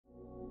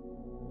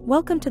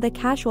Welcome to the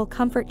Casual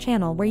Comfort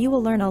channel, where you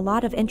will learn a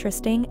lot of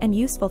interesting and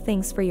useful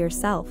things for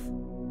yourself.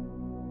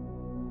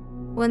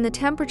 When the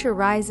temperature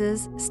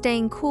rises,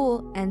 staying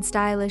cool and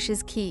stylish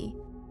is key.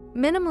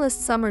 Minimalist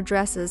summer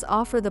dresses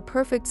offer the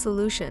perfect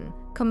solution,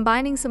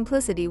 combining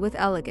simplicity with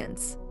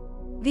elegance.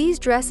 These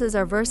dresses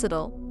are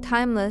versatile,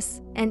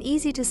 timeless, and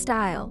easy to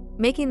style,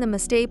 making them a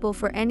staple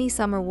for any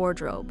summer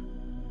wardrobe.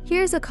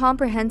 Here's a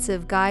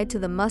comprehensive guide to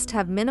the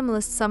must-have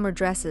minimalist summer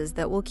dresses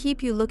that will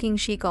keep you looking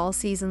chic all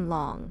season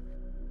long.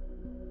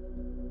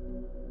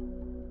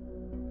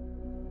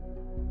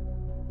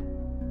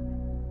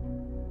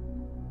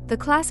 The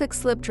classic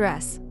slip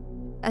dress.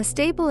 A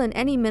staple in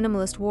any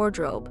minimalist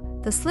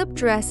wardrobe, the slip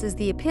dress is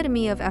the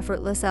epitome of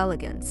effortless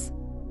elegance.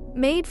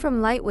 Made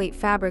from lightweight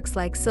fabrics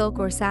like silk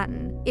or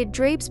satin, it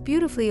drapes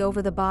beautifully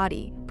over the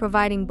body,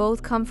 providing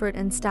both comfort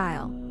and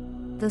style.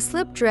 The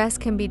slip dress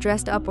can be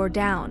dressed up or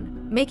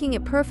down, making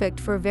it perfect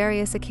for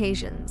various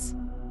occasions.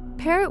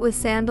 Pair it with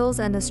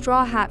sandals and a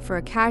straw hat for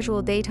a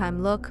casual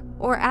daytime look,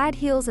 or add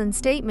heels and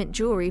statement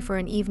jewelry for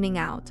an evening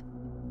out.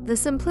 The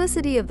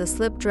simplicity of the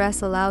slip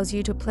dress allows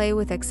you to play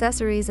with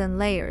accessories and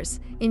layers,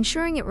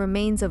 ensuring it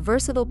remains a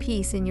versatile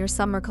piece in your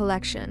summer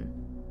collection.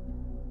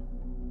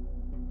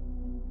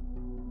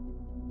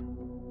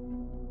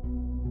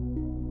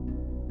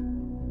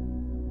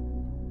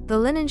 The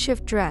linen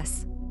shift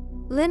dress.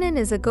 Linen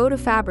is a go-to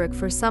fabric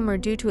for summer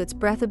due to its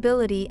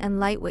breathability and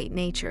lightweight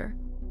nature.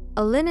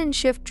 A linen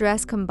shift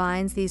dress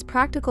combines these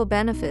practical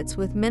benefits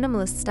with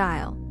minimalist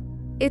style.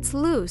 Its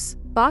loose,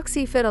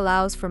 boxy fit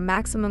allows for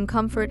maximum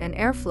comfort and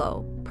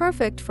airflow,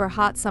 perfect for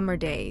hot summer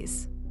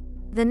days.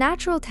 The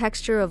natural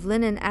texture of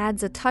linen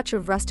adds a touch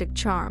of rustic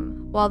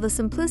charm, while the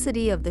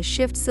simplicity of the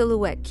shift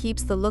silhouette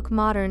keeps the look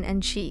modern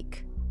and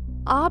chic.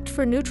 Opt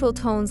for neutral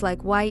tones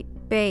like white,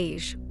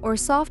 beige, or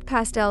soft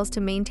pastels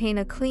to maintain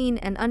a clean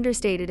and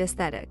understated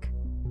aesthetic.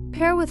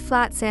 Pair with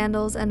flat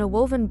sandals and a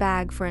woven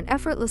bag for an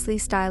effortlessly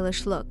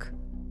stylish look.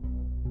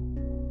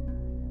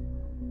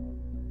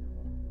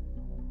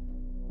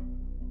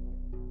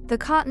 The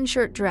cotton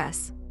shirt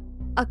dress.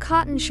 A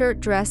cotton shirt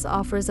dress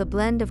offers a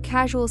blend of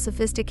casual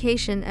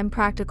sophistication and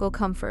practical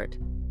comfort.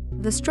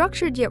 The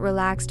structured yet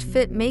relaxed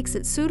fit makes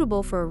it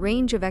suitable for a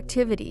range of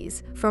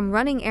activities, from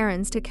running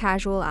errands to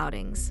casual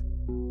outings.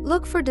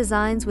 Look for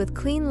designs with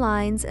clean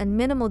lines and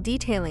minimal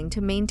detailing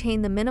to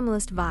maintain the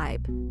minimalist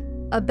vibe.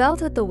 A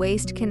belt at the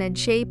waist can add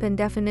shape and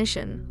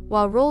definition,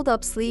 while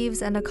rolled-up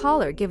sleeves and a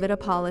collar give it a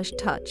polished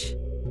touch.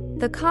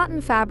 The cotton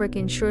fabric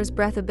ensures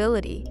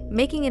breathability,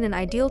 making it an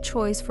ideal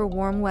choice for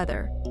warm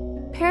weather.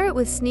 Pair it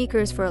with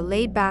sneakers for a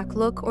laid-back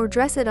look, or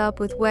dress it up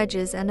with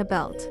wedges and a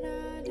belt.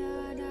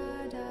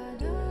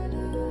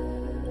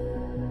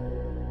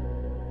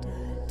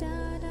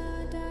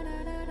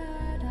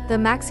 The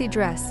maxi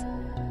dress.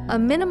 A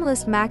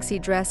minimalist maxi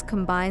dress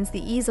combines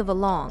the ease of a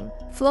long,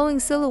 flowing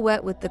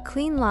silhouette with the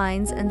clean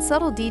lines and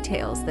subtle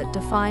details that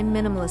define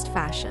minimalist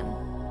fashion.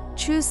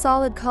 Choose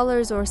solid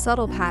colors or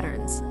subtle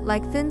patterns,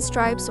 like thin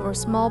stripes or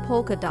small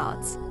polka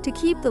dots, to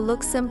keep the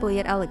look simple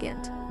yet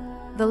elegant.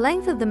 The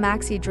length of the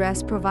maxi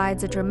dress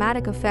provides a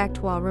dramatic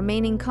effect while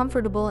remaining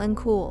comfortable and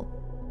cool.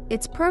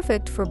 It's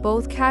perfect for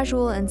both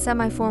casual and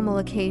semi-formal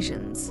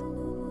occasions.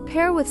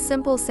 Pair with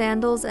simple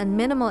sandals and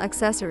minimal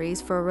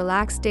accessories for a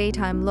relaxed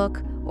daytime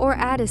look, or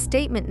add a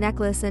statement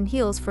necklace and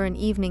heels for an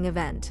evening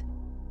event.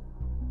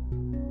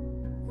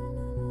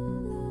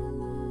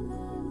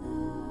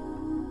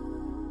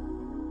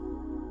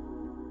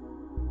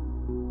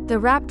 The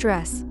wrap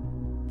dress.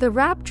 The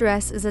wrap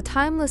dress is a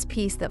timeless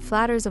piece that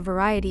flatters a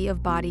variety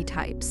of body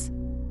types.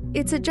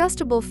 Its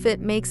adjustable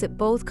fit makes it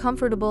both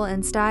comfortable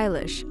and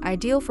stylish,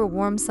 ideal for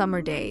warm summer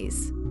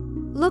days.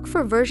 Look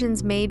for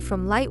versions made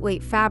from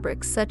lightweight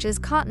fabrics such as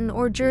cotton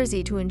or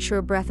jersey to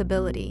ensure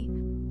breathability.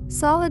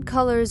 Solid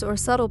colors or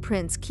subtle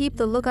prints keep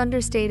the look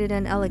understated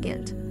and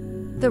elegant.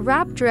 The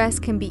wrap dress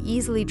can be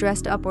easily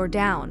dressed up or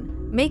down,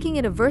 making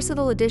it a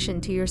versatile addition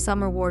to your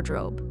summer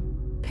wardrobe.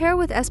 Pair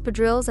with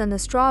espadrilles and a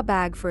straw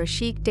bag for a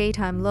chic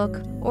daytime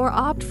look, or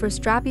opt for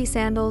strappy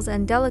sandals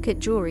and delicate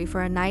jewelry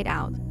for a night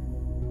out.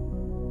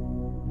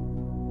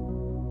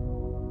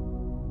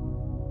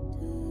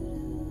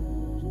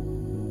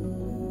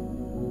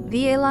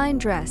 The A-line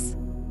dress.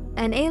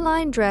 An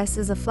A-line dress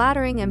is a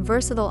flattering and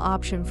versatile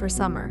option for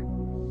summer.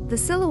 The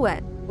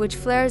silhouette, which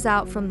flares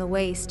out from the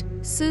waist,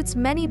 suits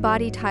many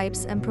body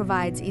types and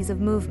provides ease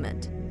of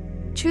movement.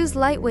 Choose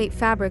lightweight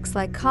fabrics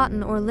like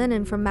cotton or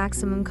linen for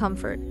maximum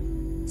comfort.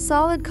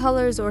 Solid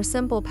colors or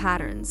simple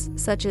patterns,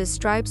 such as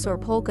stripes or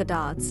polka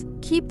dots,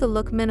 keep the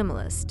look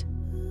minimalist.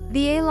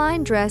 The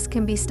A-line dress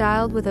can be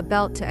styled with a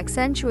belt to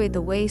accentuate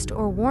the waist,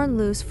 or worn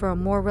loose for a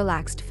more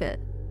relaxed fit.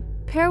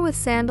 Pair with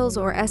sandals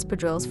or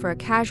espadrilles for a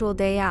casual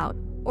day out,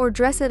 or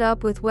dress it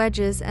up with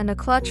wedges and a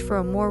clutch for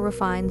a more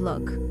refined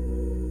look.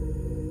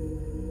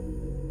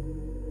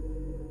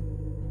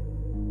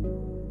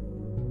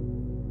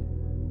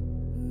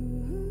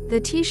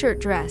 The t-shirt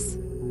dress.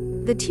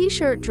 The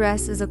t-shirt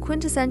dress is a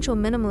quintessential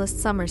minimalist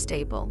summer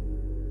staple.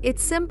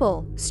 Its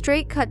simple,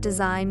 straight-cut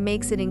design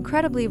makes it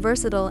incredibly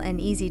versatile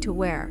and easy to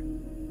wear.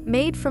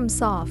 Made from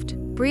soft,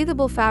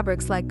 breathable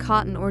fabrics like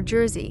cotton or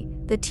jersey,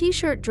 the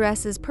t-shirt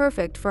dress is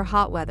perfect for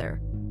hot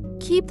weather.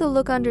 Keep the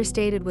look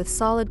understated with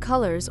solid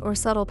colors or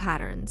subtle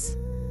patterns.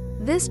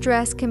 This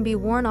dress can be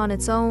worn on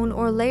its own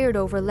or layered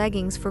over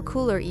leggings for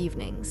cooler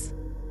evenings.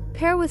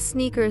 Pair with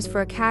sneakers for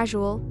a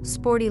casual,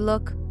 sporty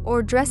look,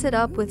 or dress it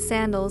up with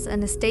sandals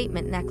and a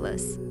statement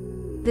necklace.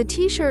 The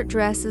t-shirt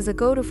dress is a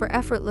go-to for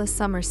effortless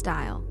summer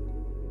style.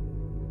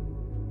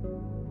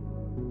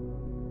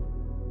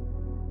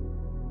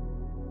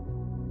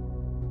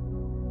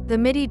 The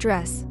midi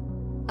dress.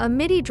 A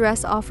midi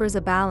dress offers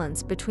a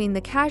balance between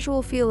the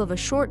casual feel of a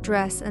short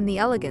dress and the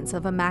elegance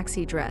of a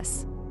maxi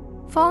dress.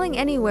 Falling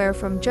anywhere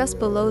from just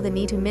below the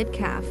knee to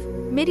mid-calf,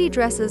 midi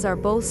dresses are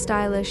both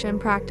stylish and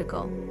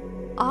practical.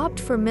 Opt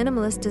for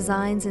minimalist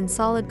designs in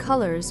solid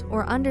colors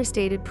or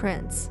understated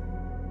prints.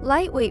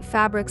 Lightweight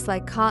fabrics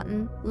like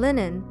cotton,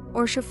 linen,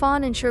 or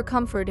chiffon ensure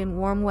comfort in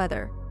warm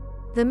weather.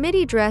 The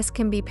midi dress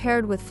can be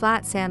paired with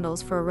flat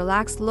sandals for a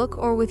relaxed look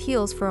or with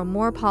heels for a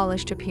more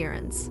polished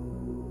appearance.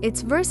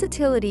 Its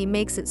versatility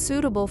makes it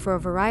suitable for a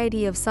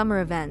variety of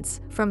summer events,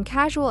 from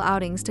casual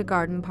outings to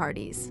garden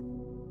parties.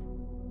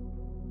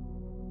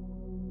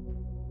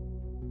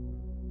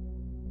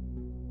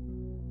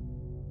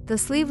 The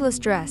sleeveless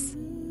dress.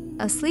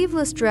 A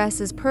sleeveless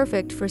dress is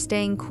perfect for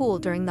staying cool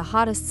during the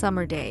hottest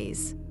summer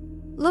days.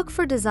 Look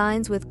for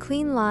designs with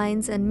clean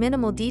lines and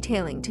minimal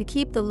detailing to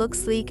keep the look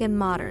sleek and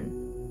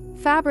modern.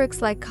 Fabrics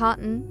like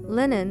cotton,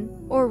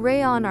 linen, or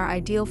rayon are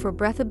ideal for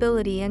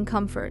breathability and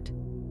comfort.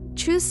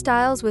 Choose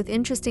styles with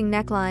interesting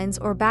necklines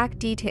or back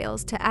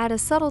details to add a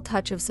subtle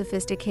touch of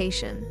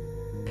sophistication.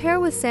 Pair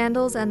with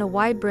sandals and a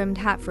wide-brimmed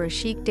hat for a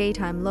chic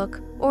daytime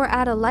look, or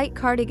add a light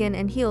cardigan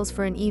and heels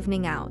for an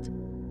evening out.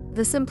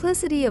 The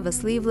simplicity of a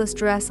sleeveless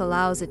dress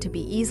allows it to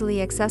be easily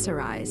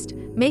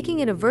accessorized,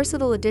 making it a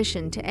versatile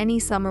addition to any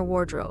summer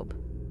wardrobe.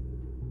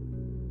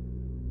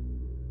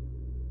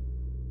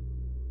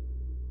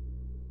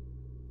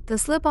 The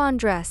slip-on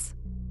dress.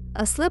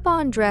 A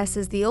slip-on dress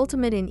is the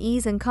ultimate in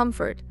ease and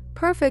comfort,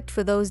 perfect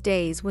for those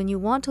days when you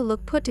want to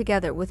look put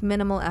together with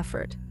minimal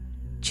effort.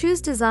 Choose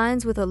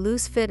designs with a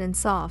loose fit and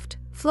soft,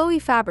 flowy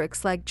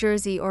fabrics like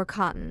jersey or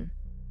cotton.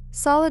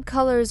 Solid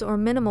colors or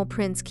minimal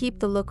prints keep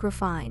the look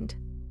refined.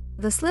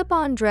 The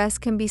slip-on dress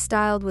can be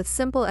styled with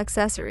simple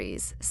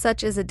accessories,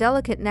 such as a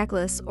delicate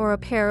necklace or a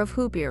pair of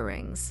hoop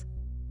earrings.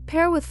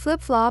 Pair with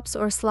flip-flops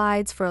or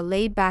slides for a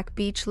laid-back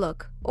beach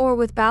look, or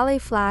with ballet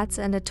flats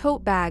and a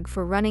tote bag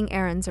for running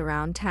errands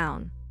around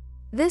town.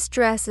 This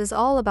dress is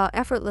all about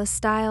effortless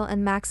style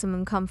and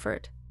maximum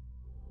comfort.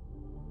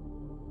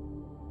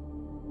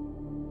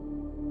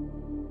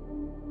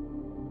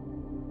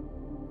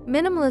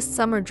 Minimalist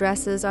summer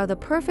dresses are the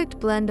perfect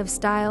blend of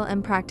style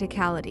and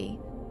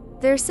practicality.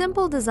 Their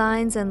simple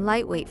designs and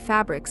lightweight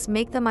fabrics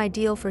make them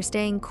ideal for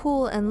staying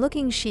cool and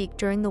looking chic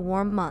during the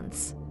warm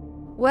months.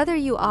 Whether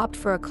you opt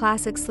for a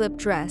classic slip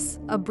dress,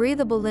 a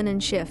breathable linen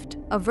shift,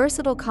 a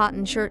versatile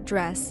cotton shirt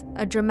dress,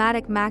 a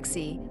dramatic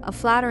maxi, a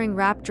flattering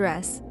wrap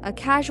dress, a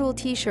casual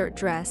t-shirt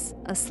dress,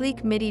 a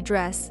sleek midi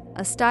dress,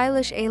 a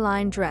stylish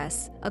A-line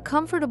dress, a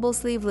comfortable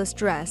sleeveless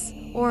dress,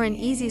 or an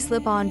easy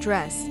slip-on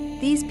dress,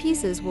 these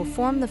pieces will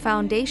form the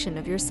foundation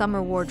of your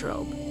summer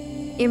wardrobe.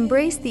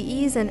 Embrace the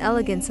ease and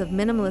elegance of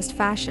minimalist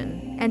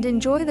fashion, and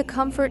enjoy the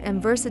comfort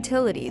and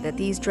versatility that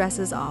these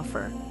dresses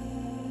offer.